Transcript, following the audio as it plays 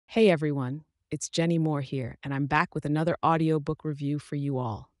Hey everyone, it's Jenny Moore here, and I'm back with another audiobook review for you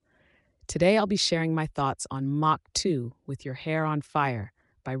all. Today I'll be sharing my thoughts on Mach 2 with Your Hair on Fire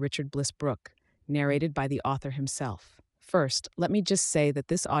by Richard Bliss Brooke, narrated by the author himself. First, let me just say that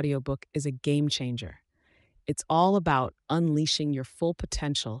this audiobook is a game changer. It's all about unleashing your full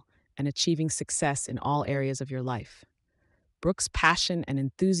potential and achieving success in all areas of your life. Brooke's passion and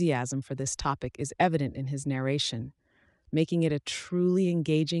enthusiasm for this topic is evident in his narration, making it a truly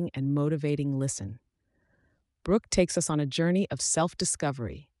engaging and motivating listen. Brooke takes us on a journey of self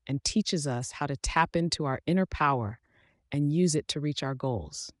discovery and teaches us how to tap into our inner power and use it to reach our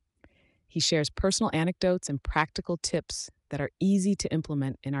goals. He shares personal anecdotes and practical tips that are easy to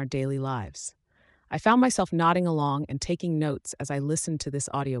implement in our daily lives. I found myself nodding along and taking notes as I listened to this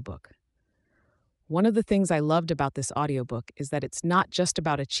audiobook. One of the things I loved about this audiobook is that it's not just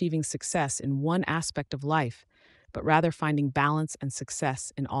about achieving success in one aspect of life, but rather finding balance and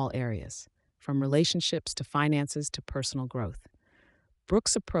success in all areas, from relationships to finances to personal growth.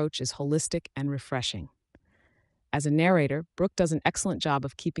 Brooke's approach is holistic and refreshing. As a narrator, Brooke does an excellent job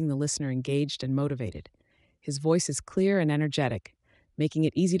of keeping the listener engaged and motivated. His voice is clear and energetic, making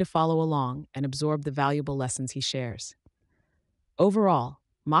it easy to follow along and absorb the valuable lessons he shares. Overall,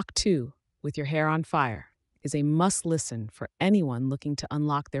 Mach 2, with Your Hair on Fire, is a must-listen for anyone looking to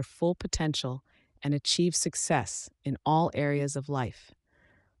unlock their full potential and achieve success in all areas of life.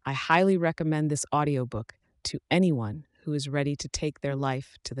 I highly recommend this audiobook to anyone who is ready to take their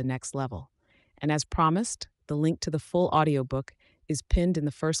life to the next level. And as promised, the link to the full audiobook is pinned in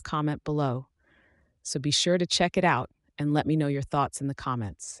the first comment below. So be sure to check it out and let me know your thoughts in the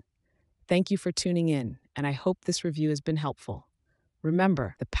comments. Thank you for tuning in, and I hope this review has been helpful.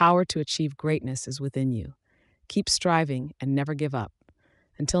 Remember, the power to achieve greatness is within you. Keep striving and never give up.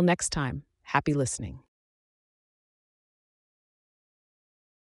 Until next time, happy listening.